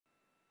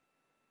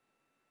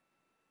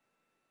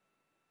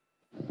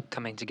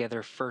Coming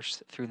together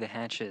first through the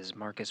hatches,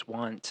 Marcus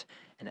Want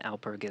and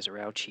Alper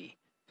Gezeravci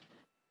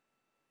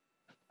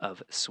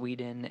of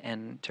Sweden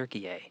and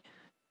Turkey,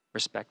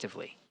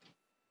 respectively,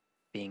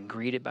 being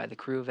greeted by the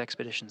crew of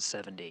Expedition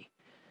 70.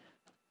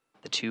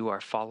 The two are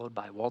followed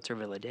by Walter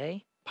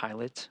Villaday,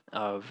 pilot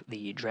of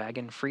the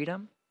Dragon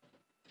Freedom.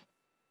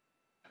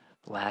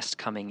 Last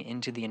coming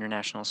into the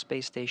International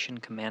Space Station,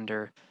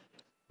 Commander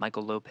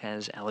Michael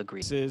Lopez Alegría.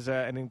 This is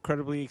an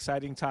incredibly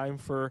exciting time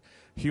for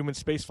human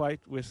spaceflight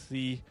with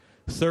the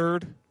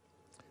third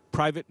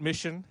private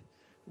mission,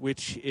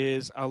 which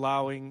is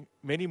allowing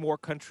many more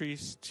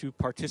countries to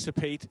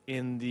participate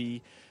in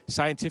the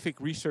scientific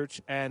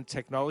research and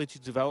technology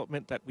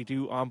development that we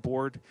do on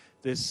board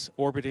this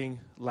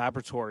orbiting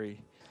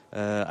laboratory.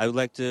 I would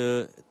like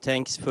to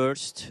thank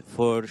first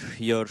for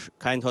your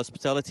kind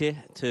hospitality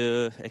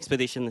to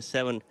Expedition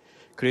 7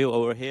 crew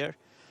over here.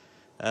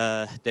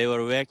 They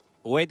were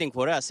waiting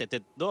for us at the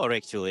door,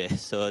 actually,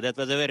 so that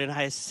was a very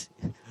nice,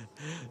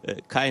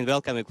 kind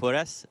welcoming for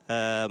us.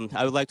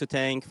 I would like to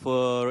thank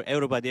for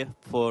everybody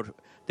for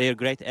their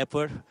great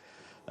effort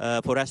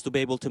for us to be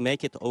able to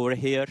make it over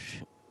here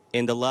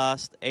in the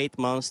last 8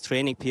 months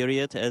training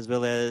period, as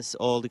well as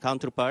all the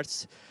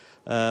counterparts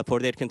for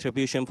their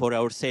contribution for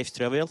our safe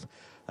travel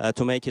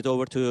to make it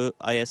over to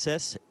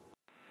ISS.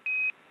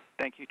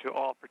 Thank you to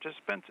all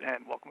participants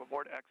and welcome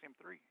aboard Axiom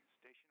 3.